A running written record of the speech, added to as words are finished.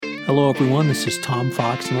Hello, everyone. This is Tom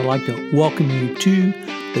Fox, and I'd like to welcome you to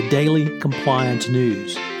the Daily Compliance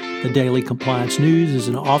News. The Daily Compliance News is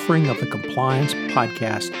an offering of the Compliance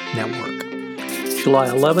Podcast Network. July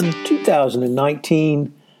 11,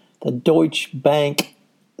 2019, the Deutsche Bank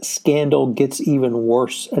scandal gets even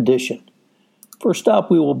worse edition. First up,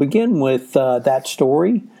 we will begin with that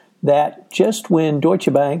story that just when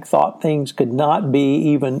Deutsche Bank thought things could not be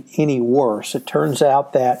even any worse, it turns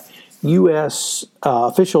out that U.S.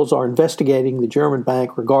 Officials are investigating the German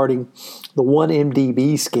bank regarding the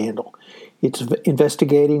 1MDB scandal. It's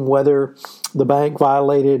investigating whether the bank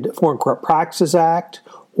violated Foreign Corrupt Practices Act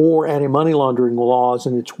or anti-money laundering laws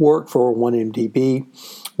in its work for 1MDB,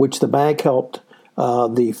 which the bank helped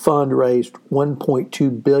the fund raised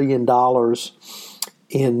 $1.2 billion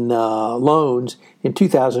in loans in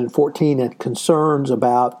 2014, and concerns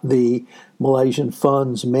about the Malaysian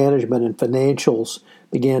fund's management and financials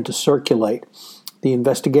began to circulate. The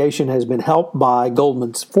investigation has been helped by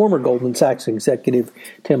former Goldman Sachs executive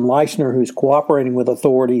Tim Leissner, who's cooperating with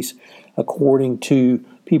authorities, according to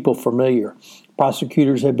people familiar.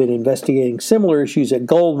 Prosecutors have been investigating similar issues at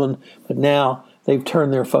Goldman, but now they've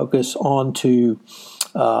turned their focus onto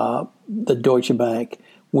the Deutsche Bank.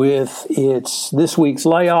 With this week's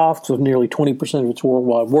layoffs of nearly 20% of its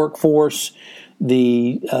worldwide workforce,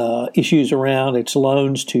 the issues around its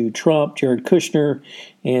loans to Trump, Jared Kushner,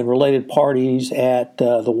 and related parties at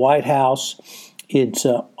the White House, its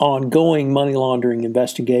ongoing money laundering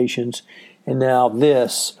investigations, and now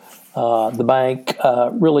this, the bank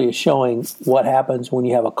really is showing what happens when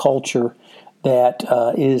you have a culture that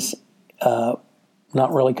is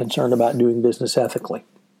not really concerned about doing business ethically.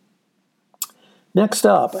 Next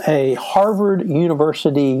up, a Harvard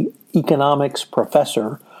University economics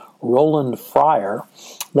professor, Roland Fryer,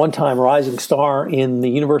 one-time rising star in the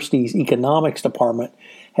university's economics department,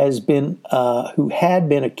 who had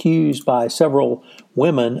been accused by several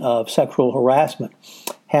women of sexual harassment,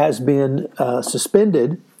 has been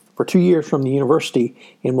suspended for 2 years from the university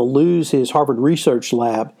and will lose his Harvard Research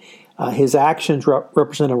Lab. His actions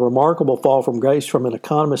represent a remarkable fall from grace from an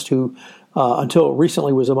economist who, until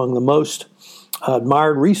recently, was among the most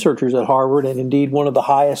admired researchers at Harvard, and indeed one of the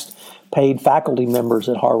highest paid faculty members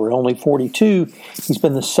at Harvard. Only 42, he's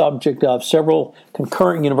been the subject of several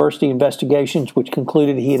concurrent university investigations which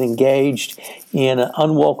concluded he had engaged in an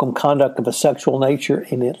unwelcome conduct of a sexual nature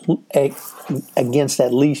against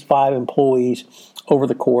at least 5 employees over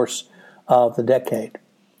the course of the decade.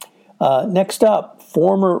 Next up,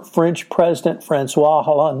 former French President François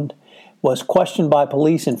Hollande was questioned by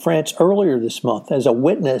police in France earlier this month as a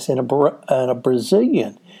witness in a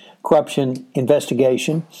Brazilian corruption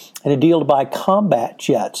investigation and a deal to buy combat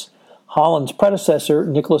jets. Hollande's predecessor,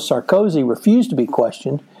 Nicolas Sarkozy, refused to be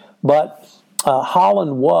questioned, but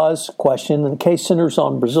Hollande was questioned, and the case centers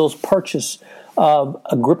on Brazil's purchase of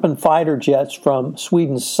Gripen fighter jets from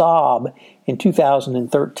Sweden's Saab in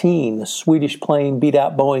 2013. The Swedish plane beat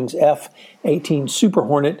out Boeing's F-18 Super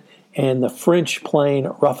Hornet and the French plane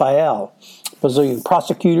Rafale. Brazilian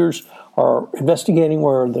prosecutors are investigating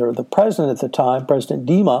whether the president at the time, President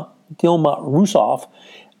Dilma Rousseff,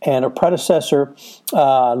 and her predecessor,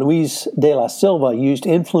 Luiz de la Silva, used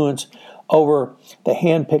influence over the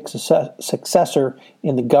hand-picked successor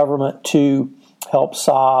in the government to help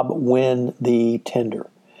Saab win the tender.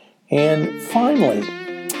 And finally,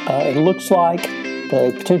 it looks like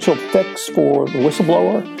the potential fix for the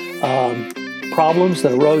whistleblower problems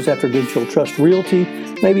that arose after Digital Trust Realty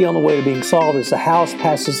may be on the way to being solved as the House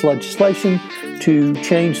passes legislation to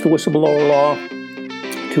change the whistleblower law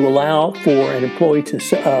to allow for an employee to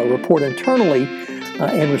report internally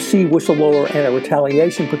and receive whistleblower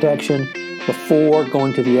anti-retaliation protection before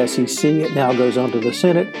going to the SEC. It now goes on to the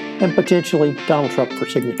Senate and potentially Donald Trump for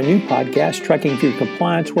signature. A new podcast, Trekking Through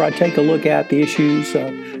Compliance, where I take a look at the issues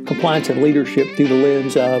of compliance and leadership through the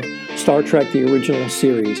lens of Star Trek, the original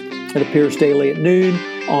series. It appears daily at noon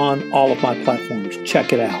on all of my platforms.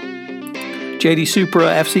 Check it out. JD Supra,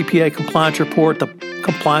 FCPA Compliance Report, the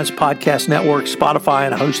Compliance Podcast Network, Spotify,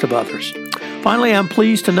 and a host of others. Finally, I'm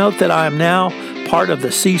pleased to note that I am now part of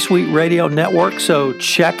the C-Suite Radio Network, so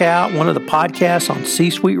check out one of the podcasts on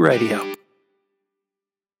C-Suite Radio.